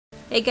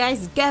Hey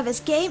guys, it's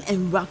GIRLvsGAME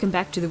and welcome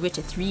back to The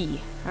Witcher 3.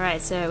 Alright,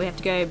 so we have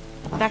to go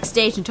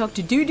backstage and talk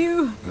to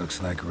Dudu.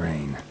 Looks like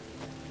rain.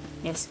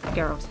 Yes,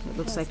 Geralt, it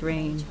looks like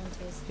rain.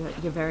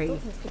 You're very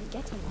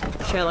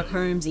Sherlock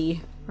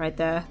Holmesy right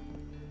there.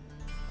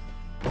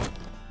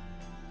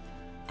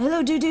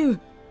 Hello, Dudu!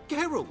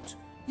 Geralt,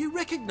 you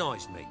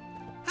recognised me.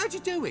 How'd you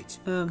do it?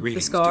 The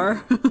Greetings,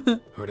 scar.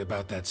 Heard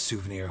about that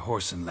souvenir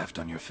Horson left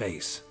on your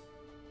face.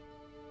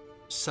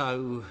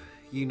 So,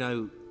 you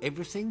know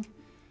everything?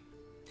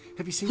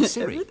 Have you seen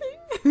Ciri?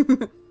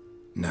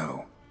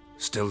 No.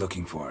 Still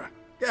looking for her.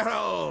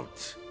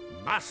 Geralt!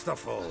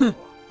 Masterful!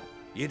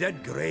 You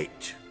did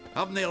great.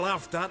 Haven't they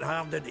laughed that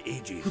hard in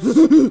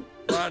ages?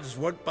 Lads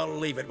won't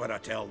believe it when I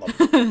tell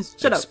them.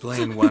 Shut up.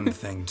 Explain one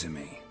thing to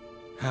me.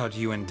 How'd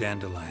you and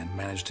Dandelion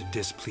manage to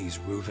displease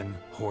Reuven,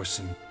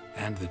 Horson,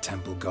 and the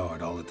Temple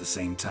Guard all at the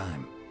same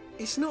time?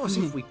 It's not as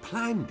if we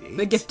planned it.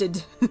 We're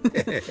gifted.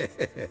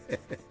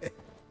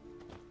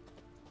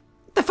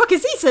 The fuck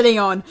is he sitting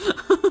on?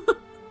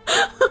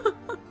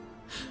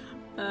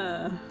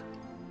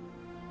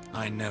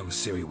 I know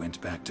Ciri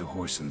went back to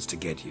Horson's to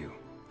get you.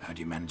 How'd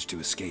you manage to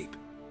escape?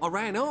 I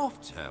ran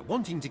after her,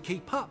 wanting to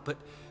keep up, but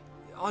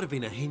I'd have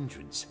been a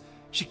hindrance.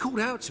 She called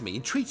out to me,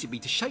 entreated me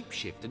to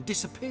shapeshift and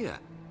disappear.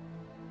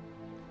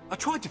 I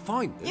tried to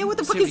find them. Yeah, what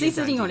the fuck Ciri is he and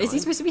sitting on? Is he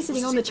Dandelion. supposed to be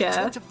sitting on the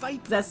chair?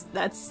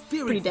 That's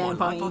Fearing pretty for damn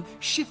my life, funny. I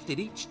shifted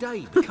each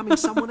day, becoming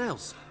someone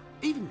else.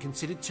 Even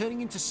considered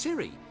turning into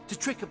Ciri to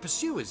trick her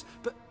pursuers,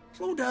 but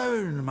Slow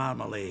down,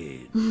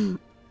 Marmalade.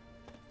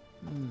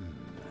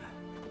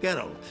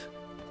 Geralt,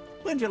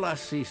 when did you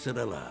last see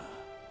Cirilla?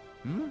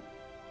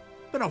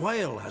 Been a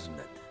while, hasn't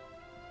it?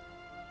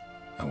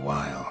 A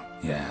while,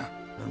 yeah.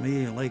 For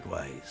me,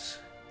 likewise.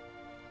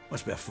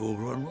 Must be a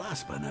full-grown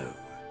lass by now.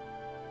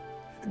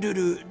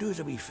 Do us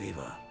a wee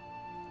favour.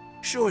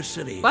 Show us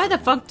Ciri. Why the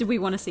fuck do we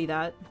want to see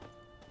that?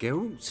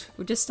 Geralt,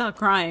 We'll just start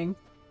crying.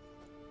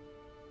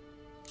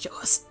 Show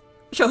us.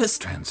 Show us.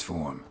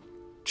 Transform.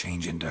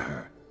 Change into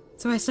her.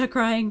 So I start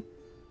crying.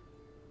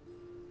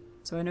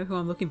 So I know who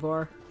I'm looking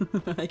for,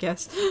 I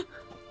guess.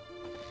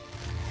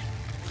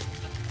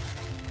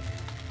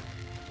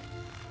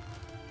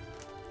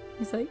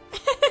 He's like...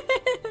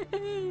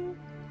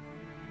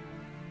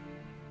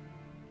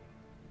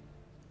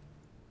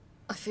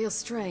 I feel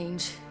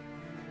strange.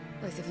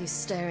 Both of you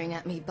staring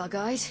at me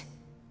bug-eyed.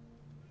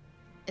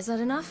 Is that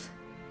enough?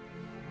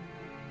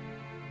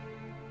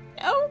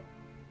 Oh!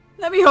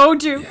 Let me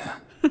hold you! Yeah.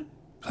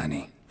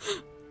 Plenty.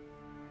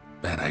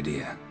 Bad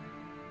idea.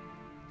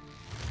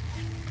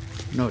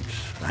 Not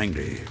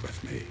angry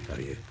with me,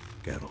 are you,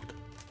 Geralt?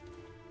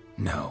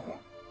 No.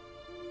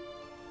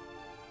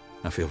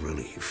 I feel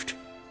relieved.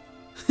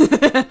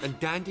 and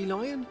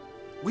Dandelion?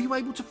 Were you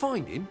able to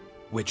find him?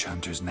 Witch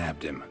hunters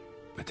nabbed him.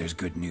 But there's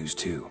good news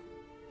too.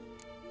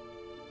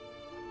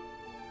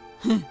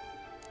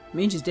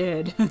 Means she's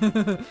dead.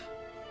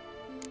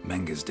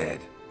 Menga's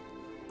dead.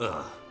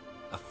 Ugh,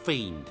 a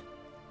fiend.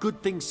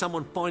 Good thing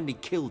someone finally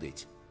killed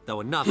it. Though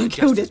another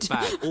Killed just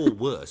as it. bad or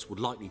worse would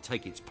likely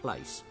take its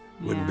place.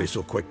 Wouldn't Yeah. be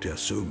so quick to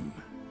assume.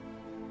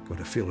 Got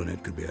a feeling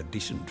it could be a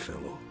decent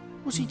fellow.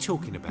 What's he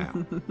talking about?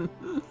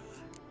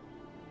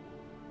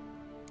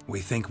 We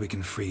think we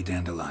can free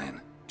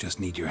Dandelion. Just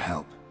need your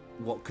help.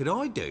 What could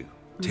I do?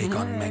 Take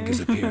on Menga's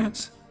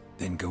appearance.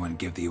 Then go and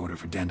give the order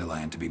for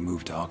Dandelion to be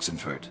moved to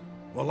Oxenfurt.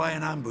 We'll lie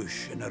in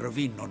ambush in a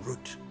ravine en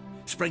route.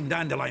 Spring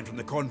Dandelion from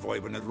the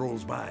convoy when it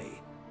rolls by.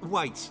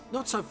 Wait,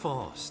 not so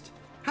fast.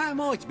 How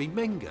am I to be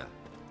Menga?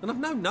 And I've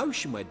no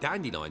notion where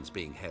Dandelion's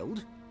being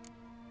held.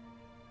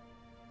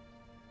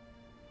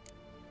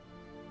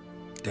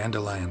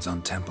 Dandelion's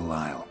on Temple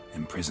Isle,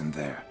 imprisoned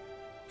there.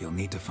 You'll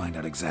need to find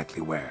out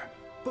exactly where.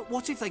 But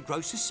what if they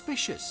grow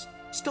suspicious?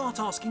 Start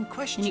asking And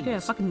questions. you get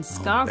a fucking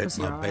scar Bet across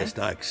my your eye. best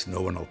axe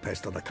no one will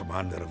pester the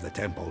commander of the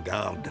Temple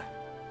Guard.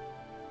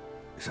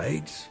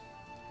 Besides,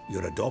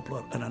 you're a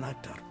Doppler and an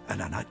actor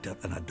and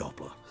a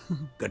Doppler.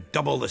 Got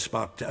double the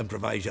spark to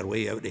improvise your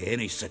way out of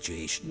any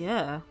situation.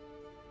 Yeah.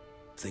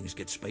 Things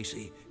get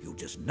spicy, you'll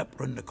just nip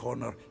round the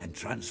corner and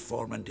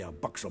transform into a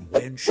buxom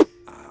wench,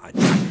 a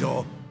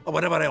jackdaw, or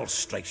whatever else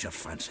strikes your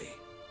fancy.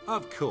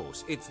 Of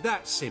course, it's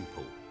that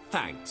simple.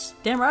 Thanks.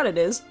 Damn right it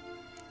is.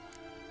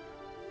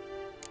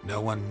 No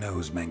one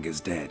knows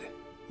Menga's dead.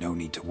 No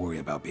need to worry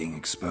about being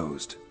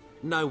exposed.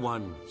 No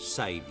one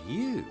save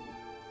you.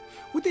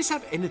 Would this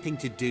have anything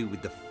to do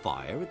with the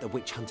fire at the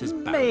witch hunter's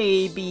barracks?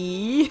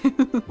 Maybe.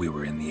 We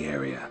were in the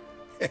area.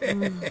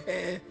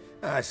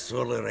 I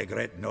sorely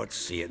regret not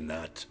seeing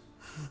that.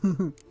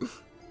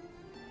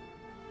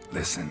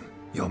 Listen,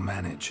 you'll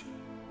manage.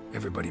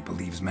 Everybody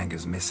believes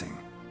Menga's missing.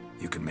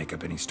 You can make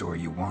up any story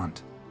you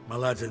want. My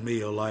lads and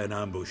me will lie in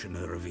ambush in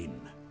the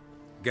ravine.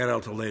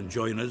 Geralt will then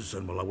join us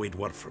and we'll await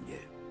word from you.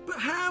 But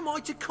how am I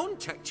to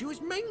contact you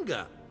as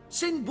Menga?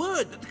 Send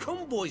word that the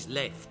convoy's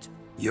left.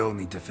 You'll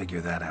need to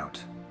figure that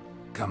out.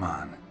 Come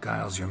on,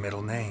 Guile's your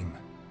middle name.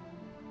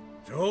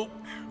 So,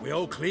 we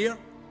all clear?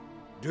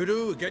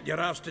 Dudu, get your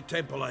ass to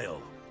Temple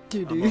Isle.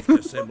 Dudu. I'm off to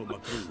assemble my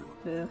crew.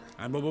 Yeah.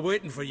 And we'll be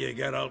waiting for you,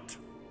 Geralt.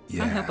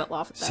 Yeah. help but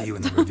laugh at See that. you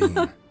in the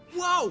ravine.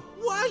 Whoa,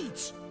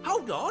 wait!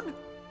 Hold on!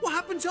 What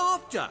happens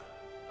after?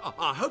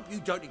 I hope you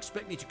don't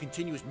expect me to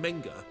continue as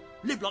Menger,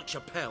 live like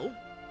Chappelle,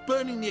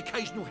 burning the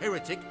occasional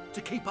heretic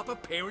to keep up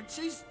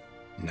appearances?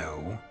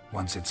 No.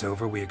 Once it's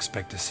over, we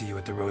expect to see you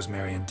at the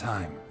Rosemary in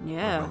time.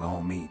 Yeah. Where we'll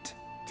all meet.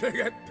 To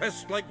get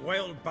pissed like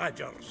wild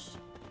badgers.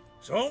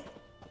 So,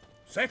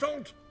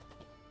 settled?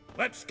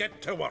 Let's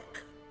get to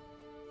work.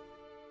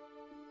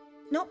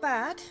 Not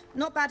bad.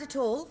 Not bad at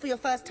all for your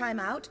first time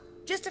out.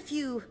 Just a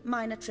few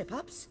minor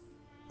trip-ups.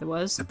 There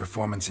was. The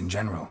performance in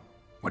general.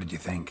 What did you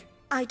think?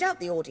 I doubt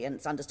the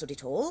audience understood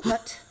it all,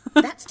 but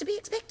that's to be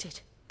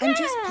expected. I'm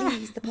just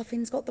pleased the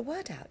Puffins got the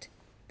word out.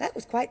 That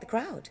was quite the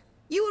crowd.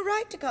 You were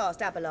right to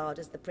cast Abelard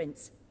as the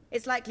prince.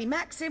 It's likely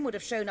Maxim would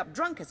have shown up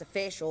drunk as a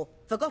fish or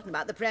forgotten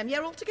about the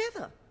premiere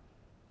altogether.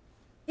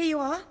 Here you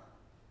are.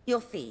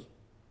 Your fee.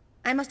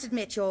 I must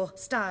admit your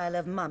style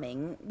of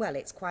mumming, well,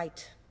 it's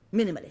quite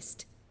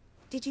minimalist.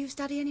 Did you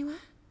study anywhere?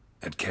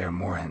 At Kaer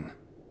Morhen.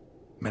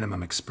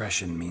 Minimum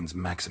expression means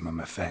maximum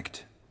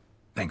effect.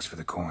 Thanks for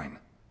the coin.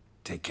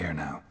 Take care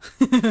now.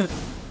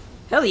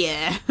 Hell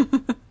yeah!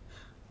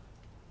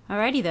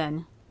 Alrighty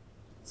then.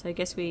 So I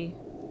guess we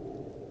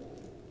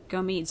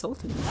go meet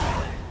Sultan.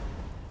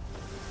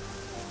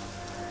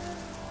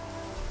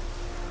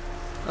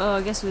 Oh,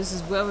 I guess this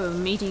is where we're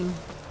meeting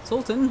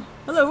Sultan.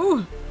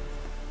 Hello!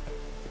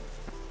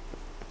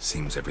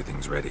 Seems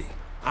everything's ready.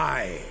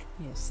 Aye.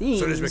 Yeah, seems.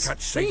 Soon as we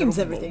catch sight of Seems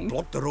them, we'll everything.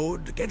 block the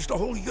road against the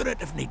whole unit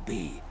if need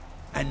be.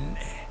 And,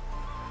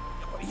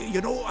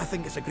 you know, I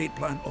think it's a great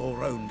plan all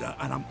round,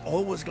 and I'm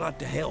always glad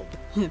to help.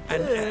 And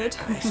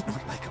it's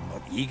not like I'm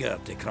not eager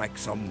to crack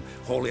some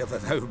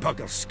holier-than-thou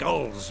bugger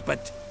skulls,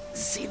 but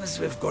seeing as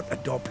we've got a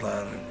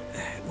Doppler,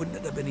 wouldn't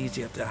it have been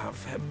easier to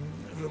have him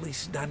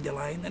release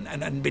Dandelion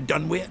and be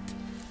done with it?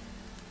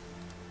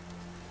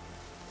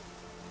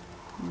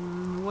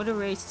 What a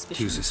race suspicious.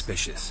 Too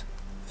suspicious.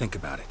 Think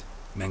about it.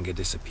 Menger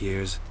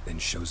disappears, then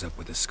shows up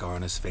with a scar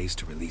on his face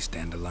to release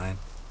Dandelion.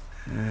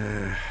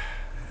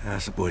 I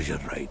suppose you're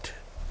right.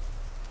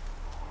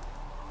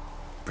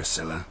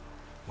 Priscilla,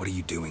 what are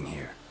you doing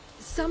here?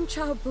 Some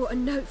child brought a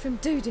note from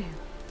Dudu.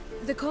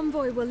 The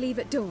convoy will leave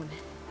at dawn.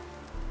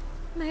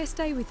 May I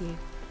stay with you?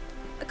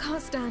 I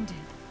can't stand it.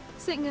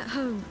 Sitting at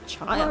home,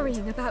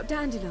 worrying about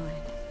Dandelion.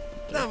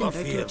 Never Go to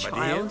a fear, my dear.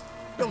 child.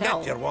 You'll Hell.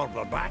 get your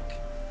warbler back.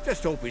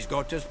 Just hope he's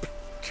got his...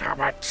 Damn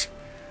it!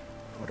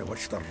 Would have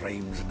watched the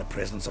rhymes in the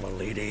presence of a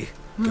lady.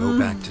 Go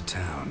back to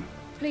town.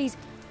 Please,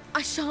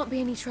 I shan't be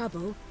any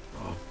trouble.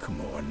 Oh, come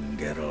on,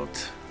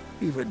 Geralt.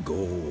 Leave it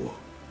go.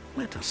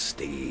 Let her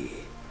stay.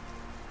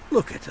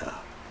 Look at her,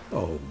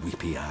 all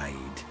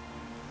weepy-eyed.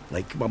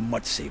 Like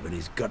Mamutsy with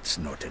his guts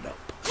knotted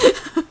up.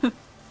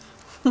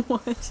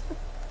 What?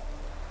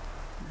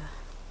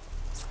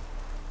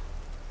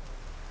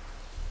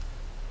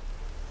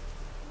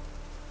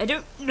 I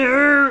don't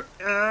know.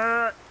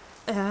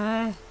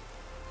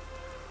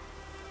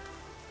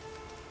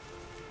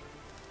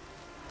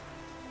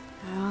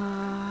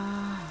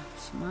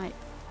 She might.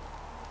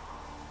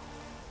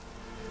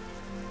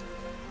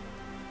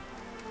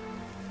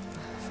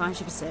 Fine,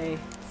 she can stay.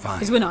 Fine,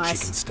 Because we're she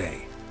nice. can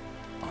stay.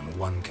 On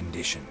one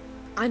condition.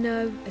 I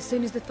know, as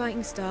soon as the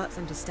fighting starts,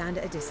 I'm to stand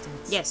at a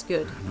distance. Yes,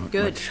 good. Not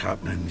Good. much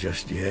happening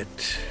just yet.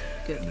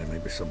 Good. And there may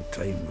be some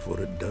time before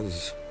it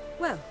does.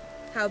 Well,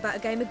 how about a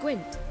game of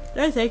Gwent?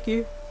 No, thank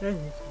you. No,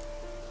 thank you.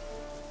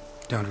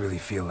 Don't really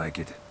feel like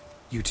it.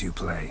 You two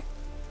play.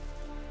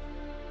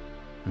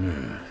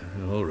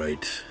 All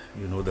right.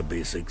 You know the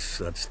basics,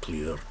 that's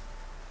clear.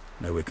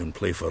 Now we can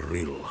play for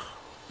real.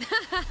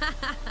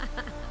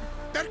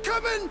 They're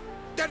coming!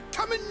 They're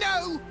coming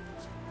now!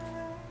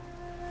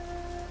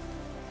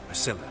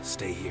 Priscilla,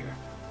 stay here.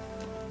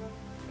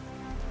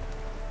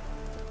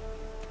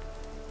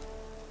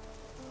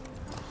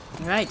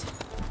 Alright.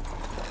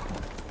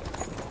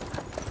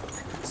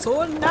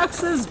 Sword and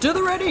axes to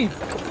the ready!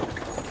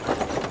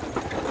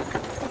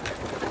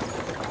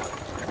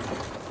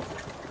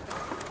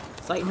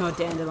 Fighting our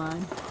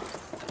Dandelion.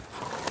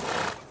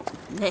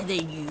 Leather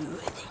you.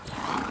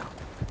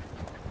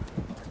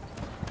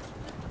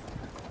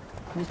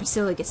 And then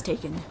Priscilla gets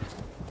taken. And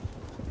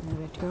then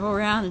we have to go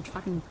around and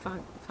fucking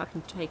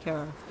take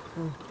her.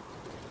 Oh.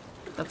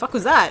 The fuck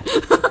was that?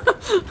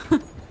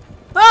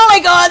 Oh my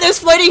god, there's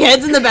floating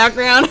heads in the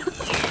background.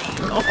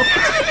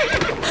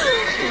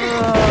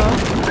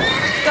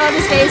 God,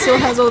 this game still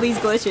has all these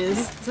glitches.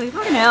 It's like,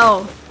 fucking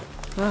hell.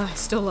 Oh, I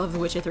still love The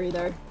Witcher 3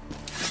 though.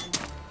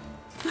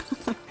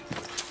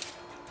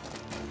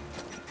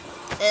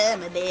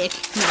 My dick.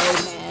 No,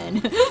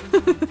 man.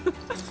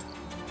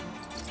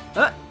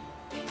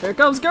 Here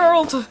comes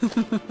Geralt!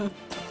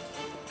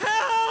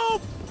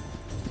 Help!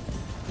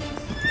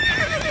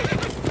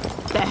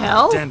 The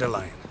hell?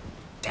 Dandelion.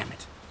 Damn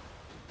it.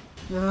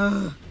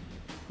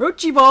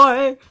 Roachy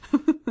boy!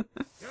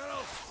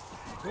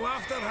 Geralt, go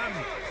after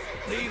him.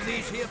 Leave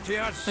these here to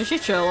us. Oh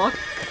shit, Sherlock.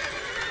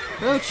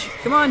 Roach,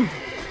 come on.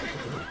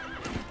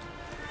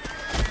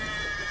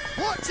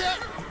 Watch it!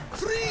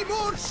 3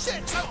 more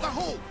shits out the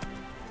hole!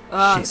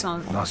 Ah, Shit,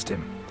 sounds. lost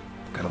him.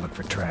 Gotta look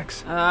for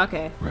tracks.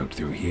 Okay. Road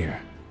through here.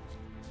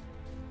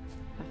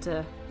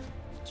 to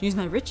use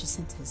my richer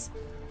senses.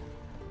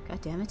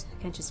 God damn it,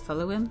 I can't just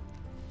follow him.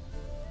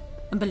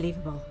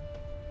 Unbelievable.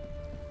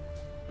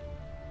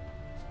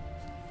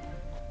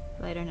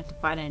 Well, I don't have to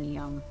fight any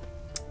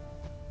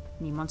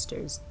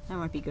monsters. That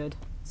won't be good.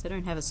 So I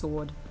don't have a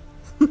sword.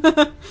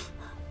 That'd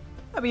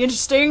be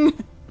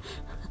interesting.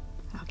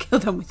 I'll kill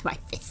them with my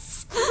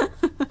fists.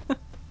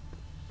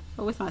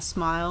 Or with my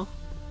smile.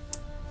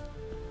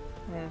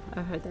 Yeah,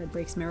 I've heard that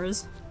breaks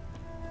mirrors.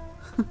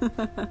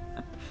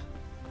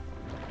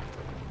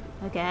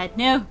 Oh god,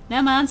 no!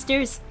 No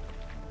monsters!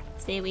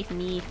 Stay away from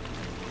me.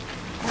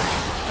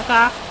 Fuck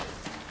off!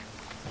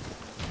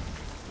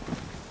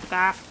 Fuck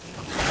off!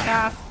 Fuck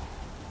off!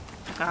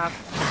 Fuck off!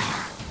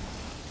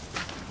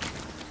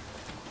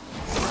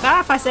 Fuck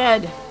off, I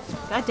said!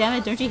 God damn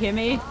it, don't you hear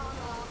me?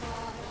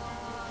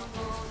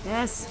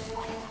 Yes!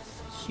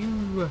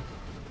 Shoo!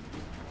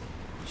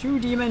 Shoo,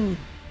 demon!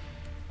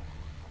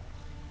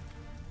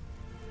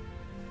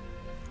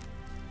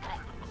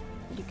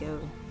 Where'd you go?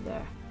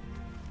 There.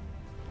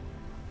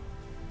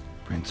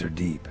 Prints are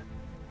deep.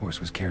 Horse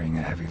was carrying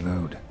a heavy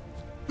load.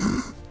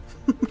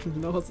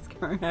 The horse is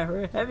carrying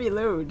a heavy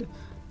load.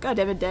 God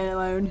damn it,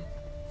 Dandelion.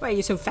 Why are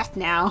you so fat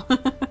now?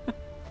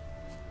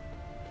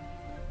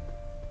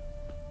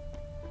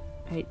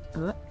 Wait,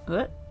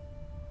 what?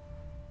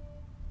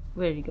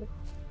 Where did he go?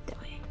 That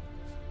way.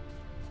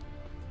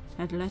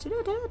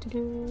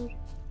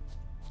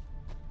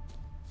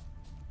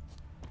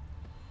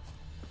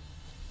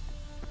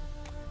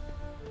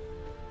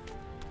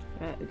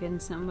 Right, we're getting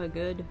somewhere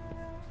good.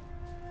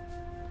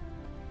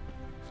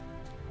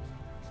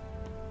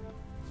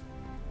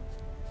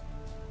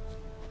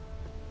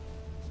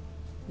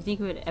 You think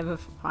we would ever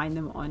find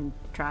them on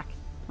track,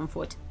 on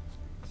foot?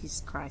 Jesus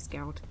Christ,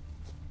 Geralt.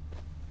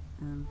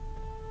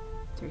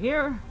 Through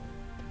here.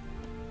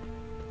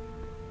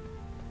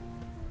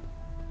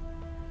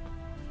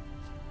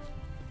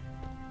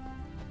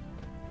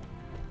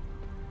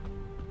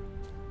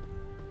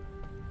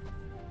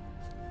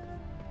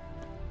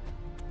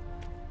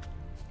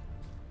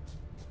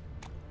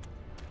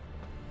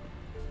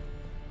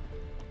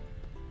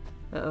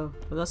 Uh-oh,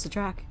 we lost the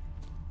track.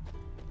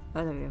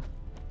 Oh, there we go.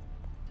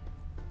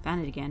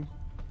 Found it again.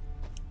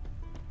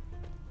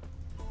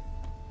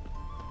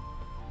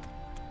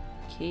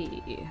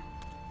 Okay.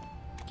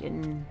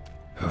 Getting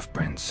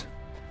Hoofprints.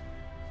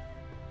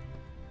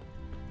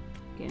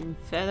 Getting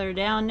further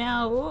down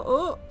now. Oh,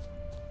 oh.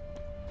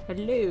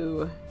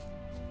 Hello.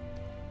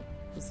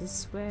 Is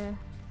this where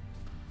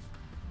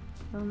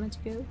I'm meant to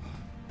go?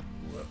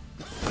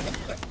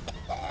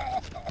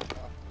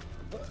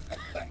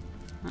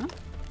 Huh?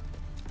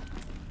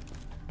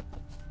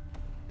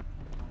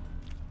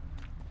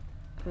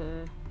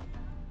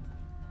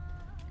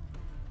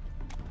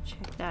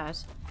 Check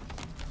that.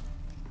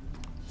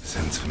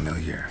 Sounds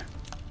familiar.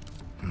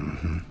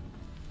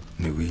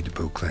 Nuit de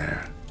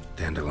Beauclair.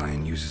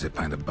 Dandelion uses it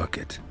by the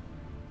bucket.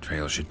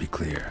 Trail should be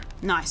clear.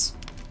 Nice.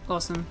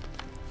 Awesome.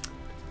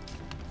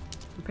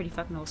 Pretty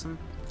fucking awesome.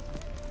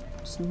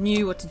 Just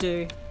knew what to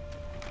do.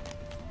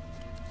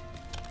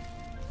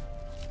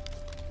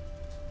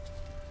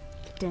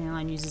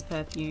 Dandelion uses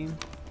perfume.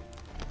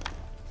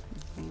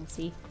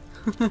 Fancy.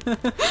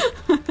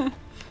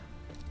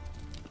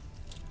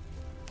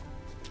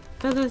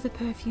 Follow the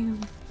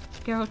perfume.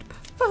 Geralt,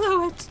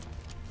 follow it!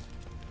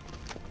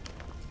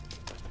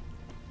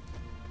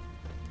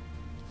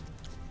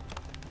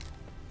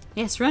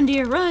 Yes, run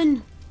dear,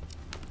 run!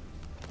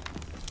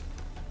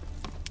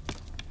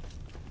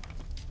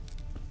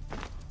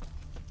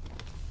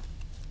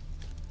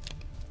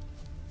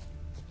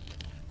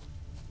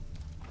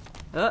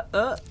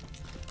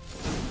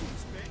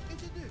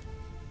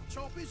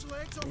 Chop his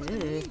legs off at the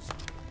knees.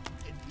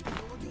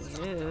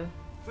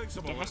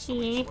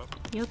 Dashy,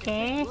 you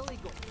okay?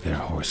 Their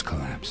horse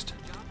collapsed.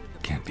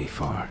 Can't be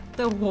far.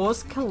 The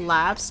horse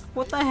collapsed?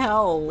 What the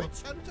hell?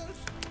 Witch hunters?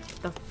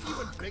 The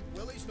fuck? Big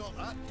Willie's not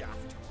that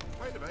daft.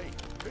 Wait a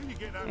minute. Who you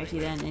getting at? Actually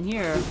then, in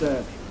here.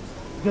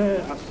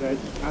 There, I said,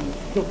 and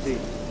shut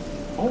it.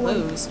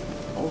 Close.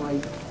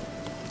 Alright.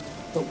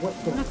 But what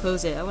I wanna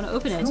close it, I wanna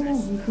open it.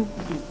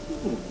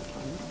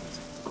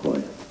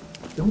 Quiet.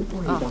 Don't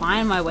worry I'll about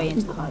find my way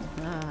into the hut.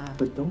 hut.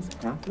 But those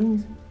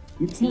halflings,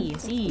 you See,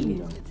 can't see.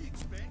 them.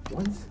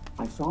 Once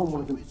I saw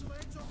one of them.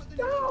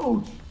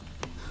 Ouch!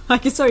 I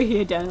can so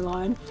hear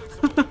Dandelion.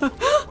 If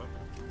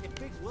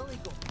Big Willie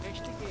got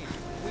pissed again,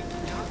 we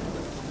can have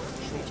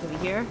Reach over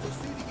here.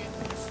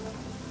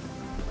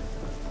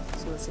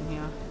 So what's in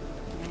here?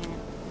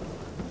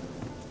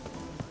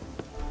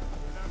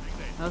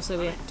 Also,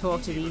 we have to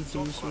talk to these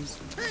douches.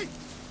 Hey!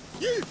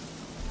 You!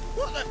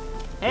 What the?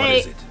 Hey! What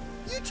is it?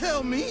 You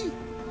tell me!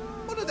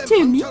 One of them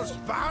Timmy? hunters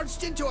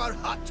barged into our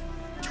hut,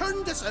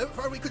 turned us out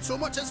before we could so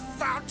much as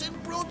fart in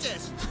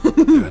protest.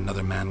 There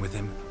another man with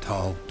him?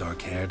 Tall,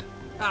 dark-haired?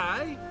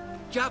 Aye,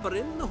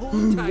 jabbering the whole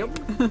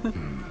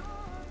time.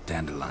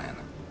 Dandelion.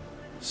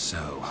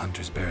 So,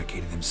 Hunter's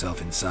barricaded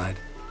himself inside?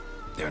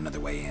 There another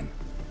way in?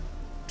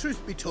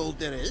 Truth be told,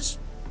 there is.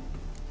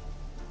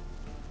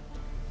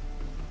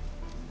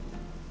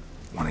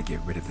 Want to get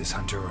rid of this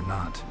hunter or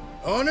not?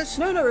 Honest?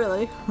 No, not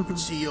really. You'd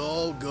see you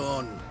all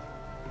gone.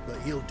 But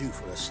he'll do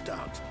for a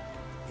start.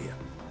 Here,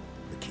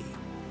 the key.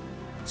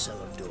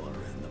 Cellar door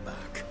in the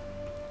back.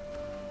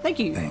 Thank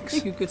you. Thanks.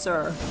 Thank you, good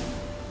sir.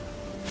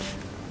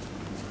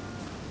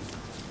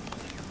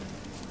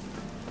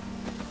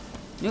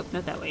 Nope,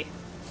 not that way.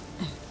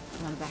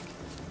 On the back.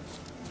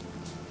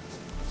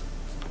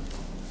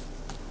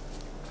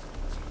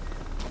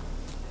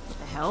 What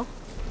the hell?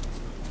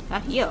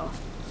 Not here.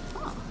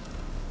 Oh.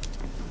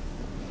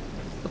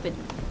 Open.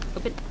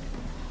 Open.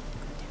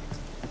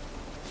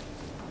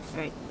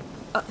 Alright.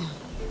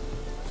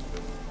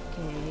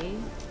 Okay.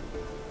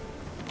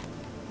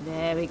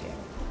 There we go. Okay.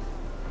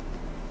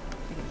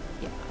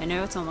 Yeah, I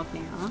know it's unlocked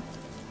now.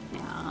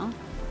 Now.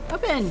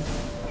 Open!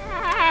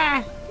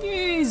 Ah!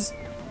 Yes!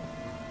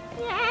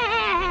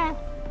 Yeah!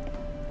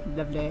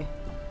 Lovely.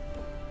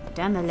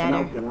 Down the ladder.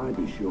 How can I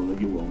be sure that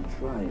you won't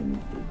try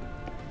anything?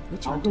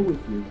 Which I'll one? go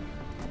with you.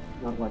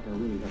 Not like I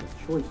really have a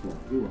choice now,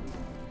 do I?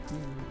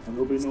 And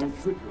there'll be no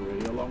trickery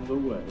along the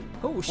way.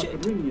 Oh, I shit.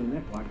 could wring your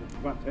neck like a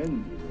fat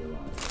end, you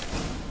realise?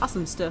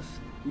 Awesome stuff.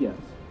 Yes,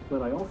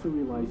 but I also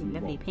realize you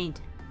Lovely won't.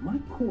 paint. My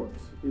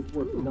corpse is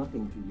worth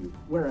nothing to you,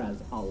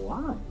 whereas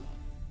alive,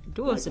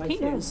 Doors, like the I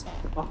painters.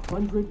 said,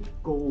 100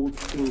 gold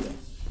ingots.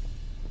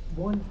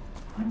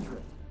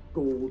 100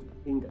 gold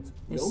ingots.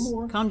 No Just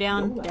more. calm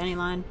down, no less.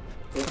 Dandelion.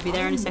 If I'll be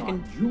there in a I'm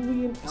second. not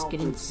Julian Just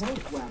getting Alfred stuff.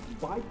 Handcraft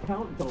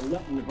Viscount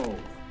Dandelion.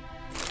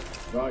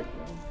 Right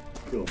now,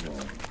 come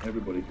on.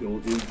 Everybody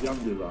calls you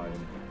Dandelion.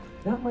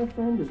 That, my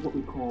friend, is what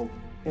we call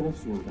an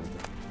assumed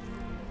identity.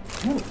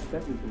 You don't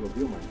expect me to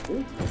reveal my full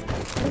name.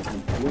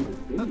 I'm doing this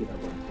baby I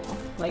went for.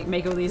 Like,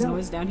 make all these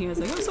noises down here. It's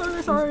like, I'm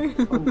sorry, sorry.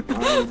 I'm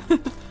fine.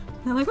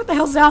 They're like, what the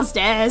hell's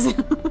downstairs? You've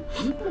made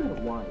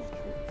a wise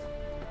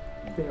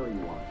choice. Very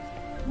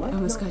wise. Might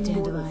Almost not got be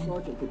more than Dandelion.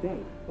 sergeant today,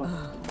 but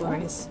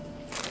Glorious.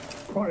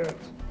 quiet.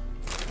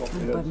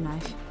 Butter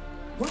knife.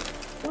 What?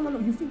 No,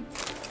 you see,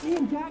 me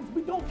and Jags,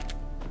 we don't.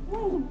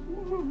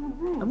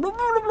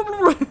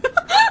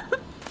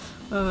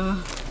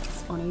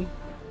 It's funny.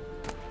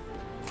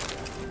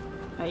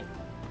 Right.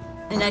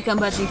 And I come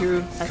punching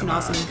through. That's Come an on,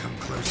 awesome. come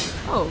closer.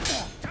 Oh.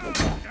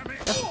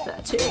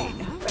 F13.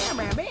 Bam,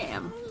 bam,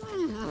 bam.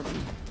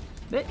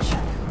 Bitch.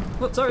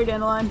 Whoops, sorry,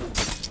 Dandelion.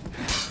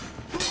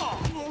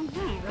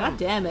 God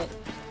damn it.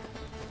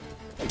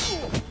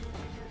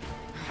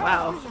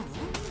 Wow.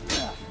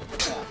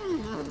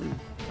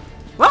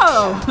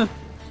 Whoa!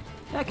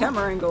 That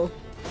camera angle.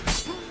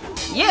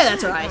 Yeah,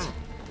 that's right.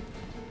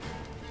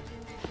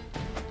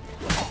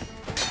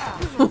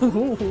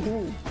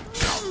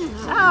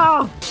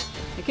 Ow!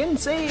 I couldn't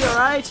see,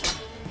 alright?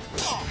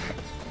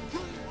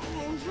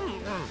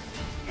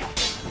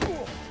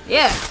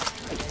 Yeah!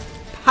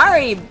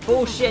 Parry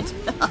bullshit!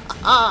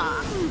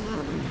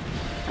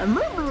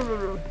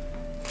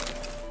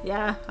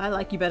 Yeah, I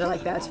like you better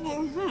like that.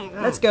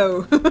 Let's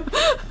go!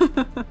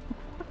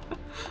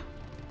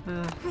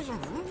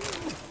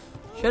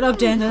 Shut up,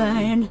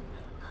 Dandelion!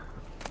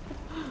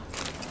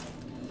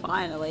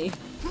 Finally.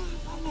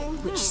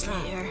 Witch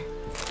Slayer.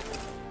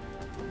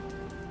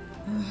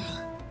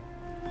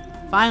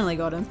 Finally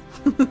got him.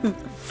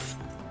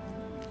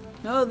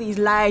 All these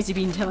lies you've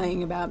been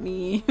telling about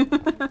me.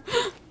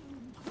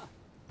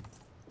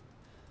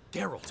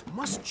 Geralt,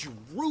 must you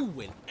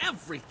ruin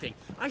everything?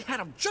 I had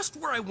him just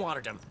where I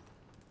wanted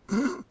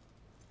him.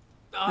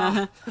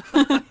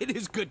 It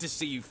is good to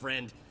see you,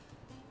 friend.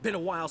 Been a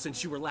while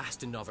since you were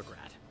last in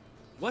Novigrad.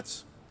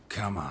 What's...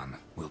 Come on,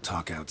 we'll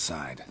talk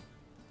outside.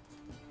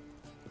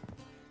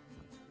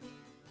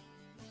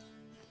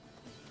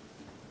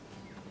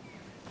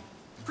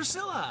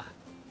 Priscilla!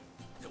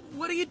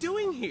 What are you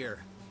doing here?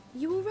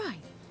 You alright?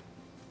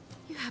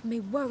 You had me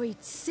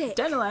worried sick.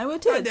 Dandelion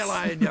with tits.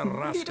 Dandelion, you What are you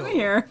rascal. doing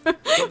here?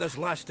 Got this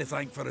lass to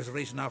thank for his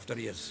racing after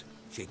yous.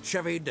 She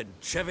chivied and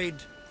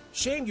chivied.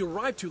 Shame you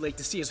arrived too late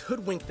to see us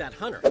hoodwink that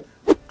hunter.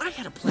 I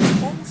had a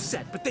plan all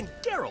set, but then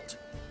Geralt...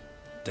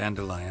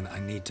 Dandelion, I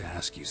need to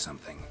ask you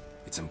something.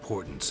 It's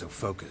important, so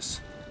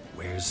focus.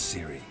 Where's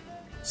Ciri?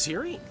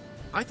 Ciri?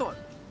 I thought,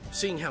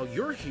 seeing how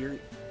you're here,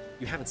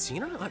 you haven't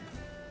seen her?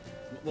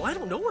 Well, I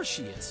don't know where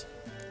she is.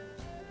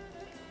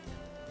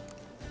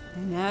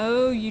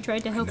 No, you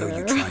tried to I help know her.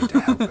 you tried to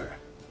help her.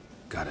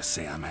 Gotta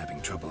say, I'm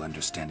having trouble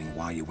understanding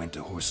why you went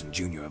to Horson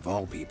Jr. of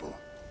all people.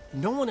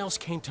 No one else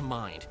came to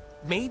mind.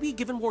 Maybe,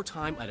 given more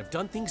time, I'd have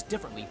done things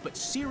differently, but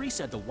Ciri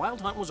said the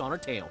Wild Hunt was on her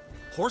tail.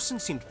 Horson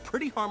seemed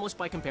pretty harmless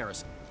by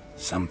comparison.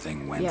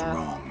 Something went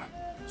wrong.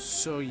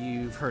 So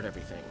you've heard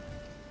everything.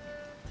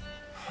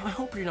 I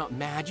hope you're not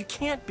mad. You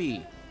can't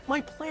be.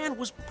 My plan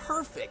was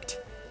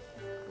perfect.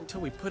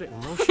 Until we put it in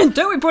motion.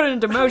 Until we put it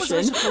into How was I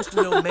motion. supposed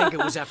to know Mega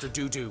was after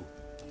Dudu?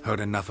 Heard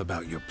enough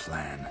about your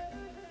plan.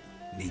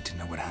 Need to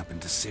know what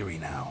happened to Ciri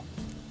now.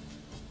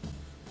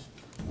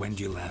 When did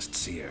you last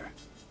see her?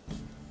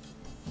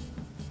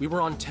 We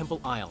were on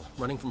Temple Isle,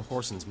 running from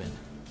Horson's men.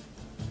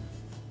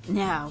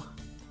 Now,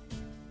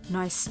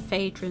 nice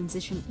fade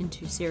transition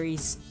into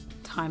Ciri's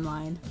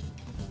timeline.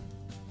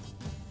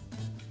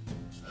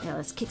 Yeah,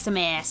 let's kick some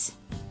ass.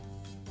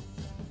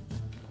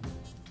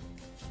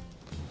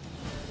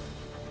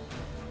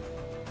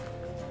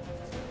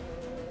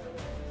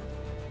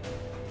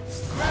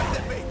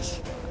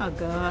 Oh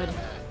god.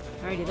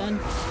 Alrighty then.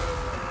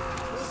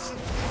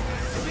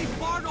 They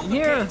barred all the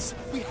Here. gates.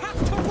 We have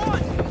to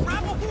run.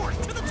 Grab a horse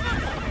to the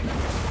temple.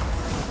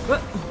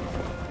 What?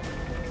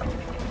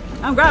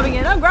 I'm grabbing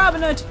it! I'm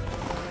grabbing it!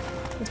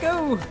 Let's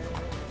go!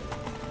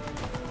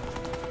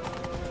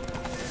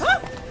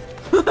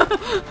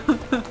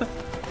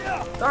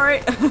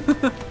 Sorry!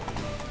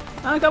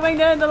 I'm coming,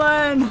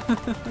 Dandelion! I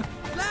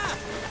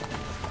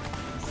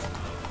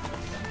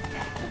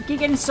keep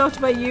getting stalked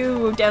by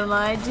you,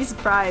 Dandelion. Jesus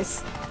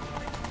Christ.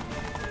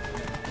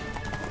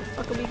 Where the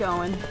fuck are we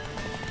going?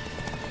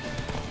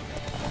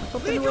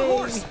 Leave your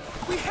horse.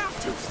 We have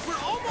to. We're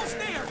almost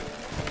there.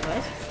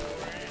 What?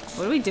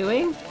 What are we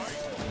doing?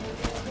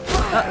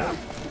 Uh-oh.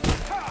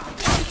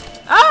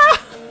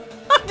 Ah!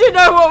 I don't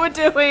know what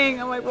we're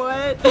doing! I'm like,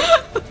 what?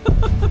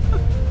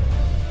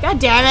 God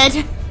damn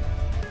it!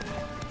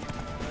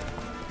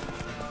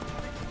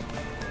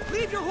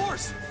 Leave your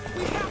horse.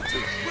 We have to.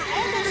 We're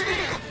almost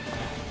there.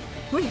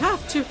 We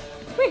have to!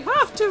 We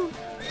have to!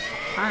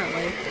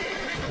 Apparently.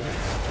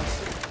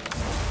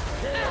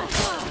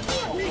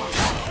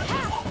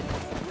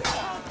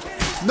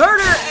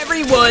 Murder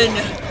everyone!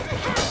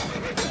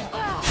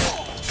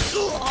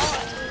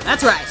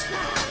 That's right.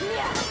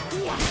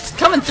 It's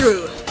coming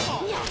through.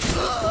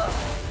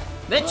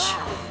 Bitch.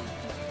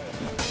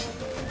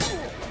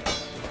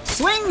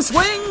 Swing,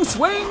 swing,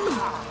 swing!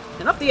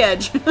 And up the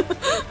edge.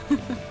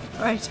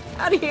 Right,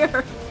 out of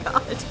here.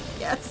 God,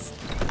 yes.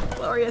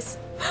 Glorious.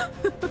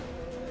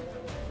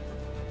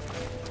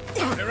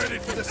 They're ready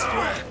for the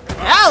square.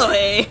 Out of the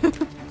way!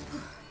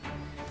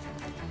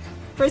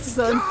 Praise the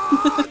sun.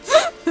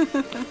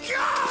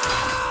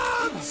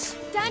 Guns!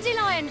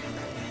 Dandelion!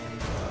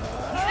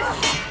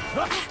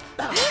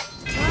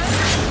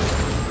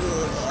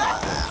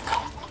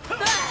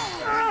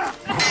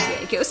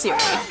 Okay, go Siri.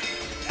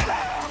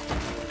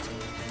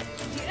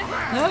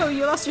 No,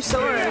 you lost your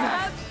sword.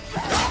 Oh,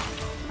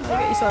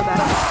 get your sword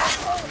back.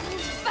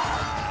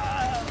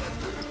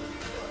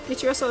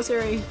 Get your sword,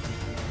 Siri.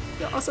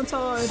 Your awesome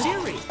sword.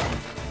 Siri!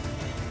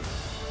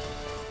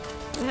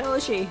 Where the hell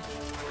is she?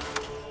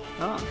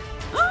 Oh.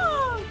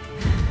 Oh!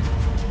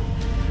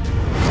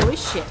 Holy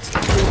shit.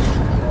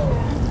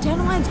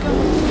 Dandelion's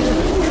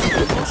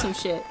going. Awesome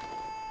shit.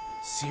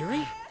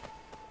 Siri?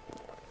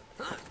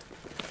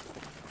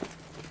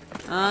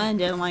 And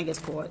Dandelion gets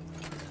caught.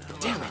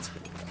 Damn it.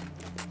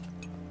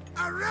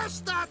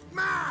 Arrest that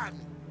man!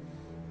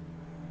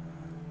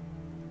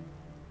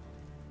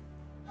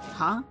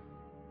 Huh?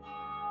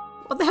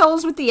 What the hell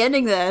is with the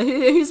ending there?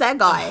 Who's that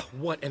guy?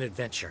 What an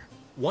adventure.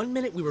 1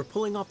 minute we were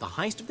pulling off the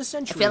heist of the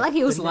century. I feel like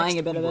he was the lying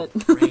next a bit we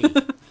of were it.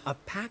 prey. A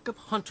pack of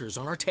hunters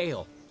on our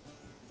tail.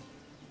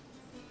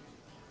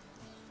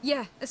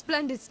 Yeah, a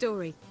splendid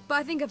story, but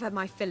I think I've had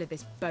my fill of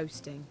this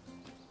boasting.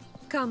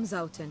 Come,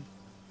 Zoltan.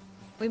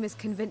 We must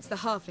convince the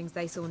halflings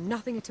they saw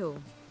nothing at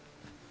all.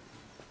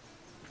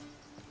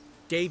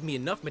 Gave me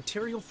enough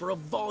material for a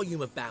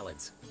volume of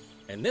ballads.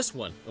 And this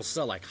one will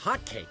sell like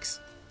hotcakes.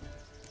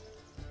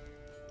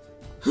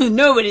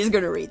 Nobody's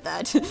gonna read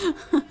that.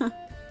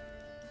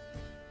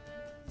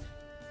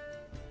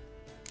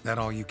 That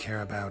all you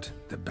care about?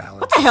 The ballads?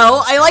 What the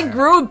hell? I like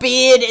grew a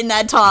beard in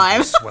that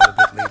time. Swell a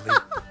bit lately.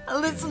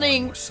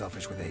 Listening. More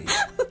selfish with age.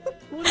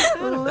 What is that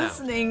about?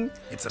 Listening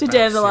It's to about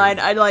Dandelion,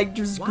 Siri. I like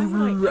just Why would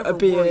grew I a ever worry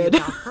beard.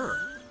 about her?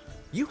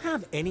 You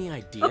have any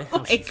idea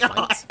how she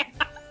fights?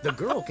 The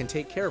girl can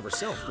take care of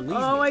herself, believe me.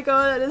 Oh my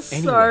god, that is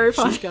Anyway, so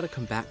funny. she's got to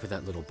come back for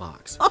that little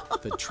box.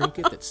 The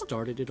trinket that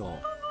started it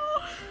all.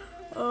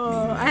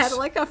 Oh, I had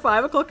like a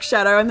 5 o'clock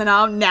shadow, and then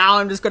now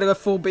I'm just gonna go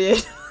full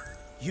beard.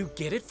 You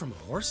get it from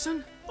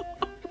Horson?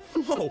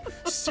 Whoa,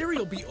 Siri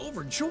will be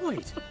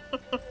overjoyed.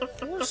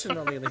 Horson,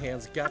 on the other hand,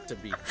 has got to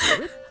be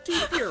pretty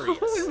furious.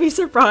 I wouldn't be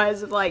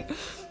surprised if like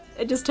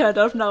it just turned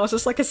off and I was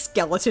just like a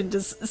skeleton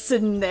just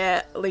sitting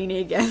there leaning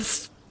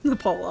against the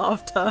pole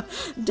after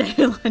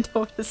Dandelion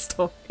told his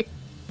story.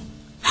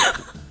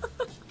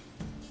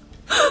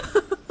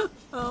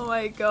 Oh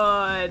my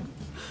god.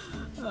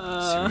 Siri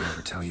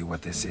ever tell you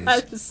what this is?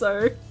 That is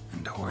so...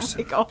 And Oh Horson.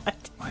 my god.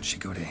 Why'd she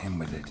go to him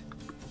with it?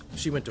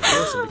 She went to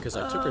Horson because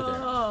I took her there.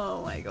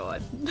 Oh my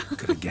god.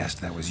 Could have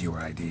guessed that was your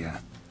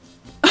idea.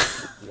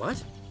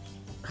 What?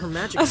 Her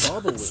magic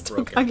bauble was Still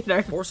broken. can't get over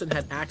it. Horson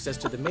had access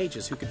to the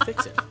mages who could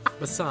fix it.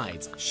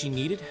 Besides, she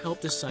needed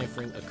help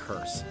deciphering a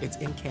curse. It's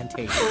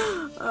incantation.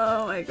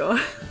 Oh my god.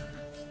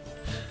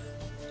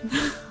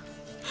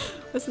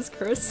 What's this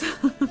curse?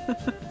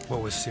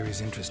 What was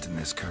Siri's interest in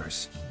this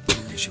curse?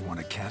 Did she want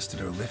to cast it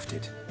or lift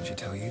it? Did she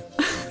tell you?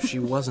 She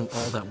wasn't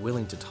all that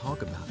willing to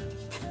talk about it.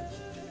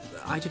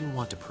 I didn't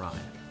want to pry.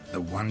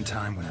 The one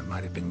time when it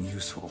might have been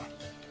useful.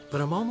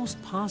 But I'm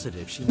almost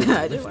positive she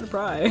I didn't want to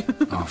pry.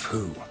 Off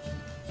who?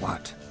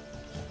 What?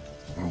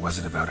 Or was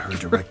it about her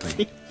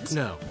directly?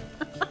 No.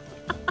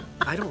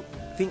 I don't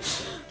think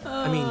so.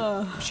 I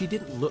mean, she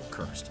didn't look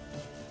cursed.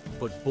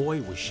 But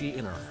boy, was she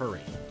in a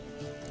hurry.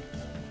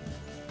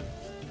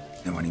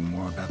 Know any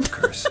more about the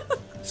curse?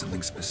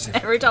 Something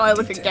specific? Every time I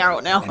look at detail,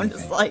 Garrett now, I'm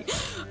just anything? like,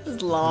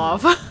 just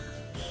laugh.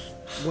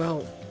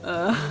 Well,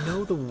 I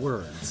know the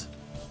words.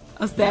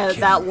 was there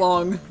that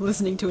long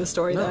listening to a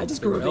story that I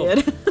just grew a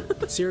beard.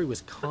 Ciri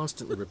was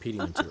constantly repeating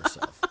them to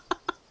herself.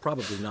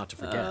 Probably not to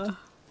forget.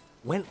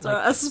 Went like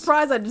I was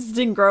surprised I just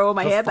didn't grow all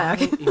my hair back.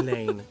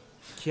 Elaine,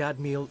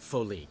 Kiadmil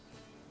Foli.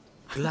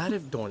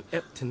 Gladev Dorn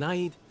Ep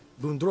Tanaid,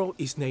 Bundro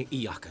Isne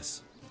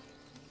Iakas.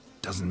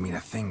 Doesn't mean a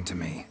thing to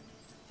me.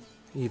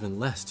 Even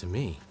less to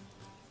me.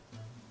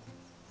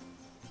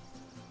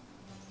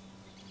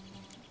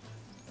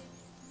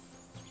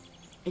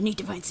 I need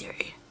to find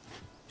Ciri.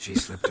 She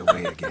slipped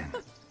away again.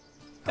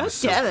 I was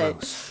so damn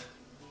it.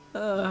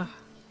 close.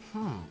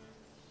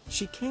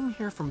 She came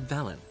here from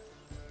Velen.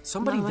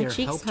 Somebody No, my there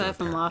cheeks helped hurt her.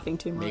 from laughing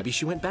too much. Maybe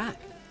she went back.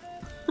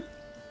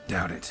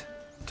 Doubt it.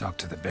 Talked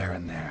to the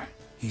Baron there.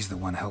 He's the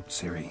one helped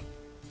Ciri.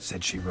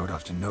 Said she rode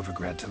off to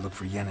Novigrad to look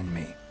for Yen and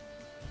me.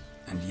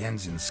 And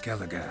Yen's in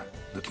Skellige,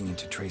 looking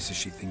into traces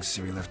she thinks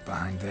Ciri left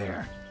behind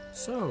there.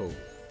 So,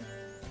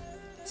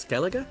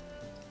 Skellige?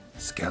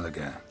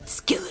 Skellige.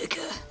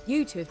 Skellige.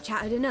 You two have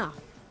chatted enough.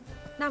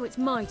 Now it's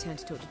my turn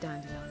to talk to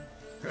Dandelion.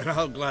 And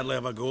I'll gladly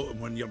have a go at him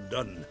when you're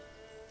done.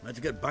 Let's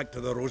get back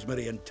to the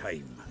rosemary in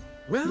time.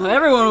 Well,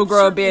 everyone will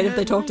grow a beard if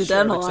they talk to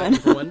Dandelion.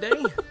 For one day,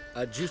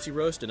 a juicy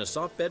roast in a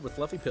soft bed with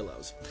fluffy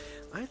pillows.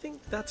 I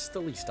think that's the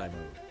least I'm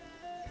owed.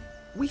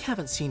 We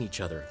haven't seen each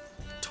other,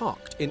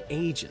 talked in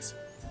ages.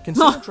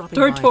 Consider dropping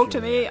Don't by talk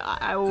here to and me. there.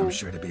 I will. I'm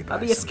sure to be by I'll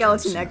be a sometime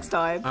skeleton soon. next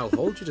time. I'll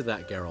hold you to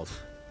that, Geralt.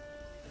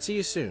 See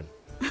you soon.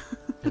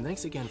 And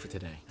thanks again for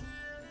today.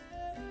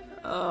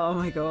 Oh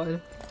my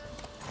god.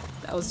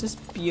 That was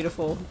just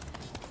beautiful.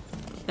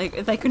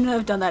 Like, they couldn't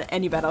have done that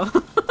any better.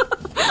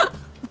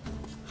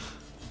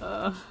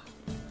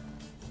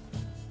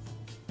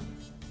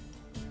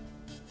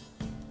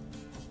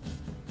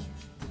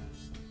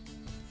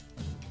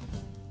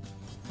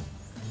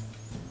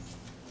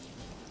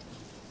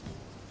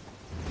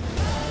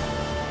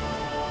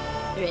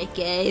 Alright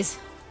guys,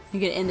 I'm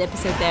gonna end the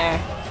episode there.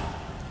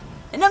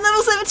 And I'm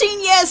level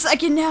 17, yes! I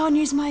can now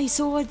use my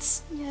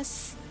swords.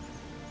 Yes.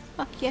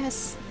 Fuck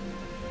yes.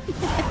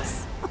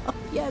 Yes. Oh,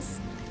 yes.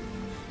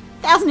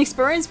 1,000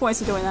 experience points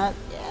for doing that.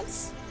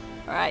 Yes.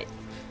 Alright.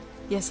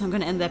 Yes, I'm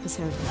gonna end the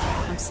episode.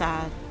 I'm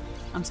sad.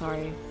 I'm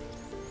sorry.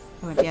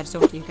 I won't be able to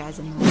talk to you guys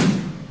anymore.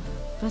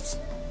 But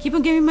keep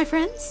on giving my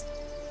friends.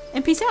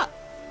 And peace out.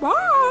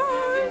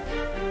 Bye!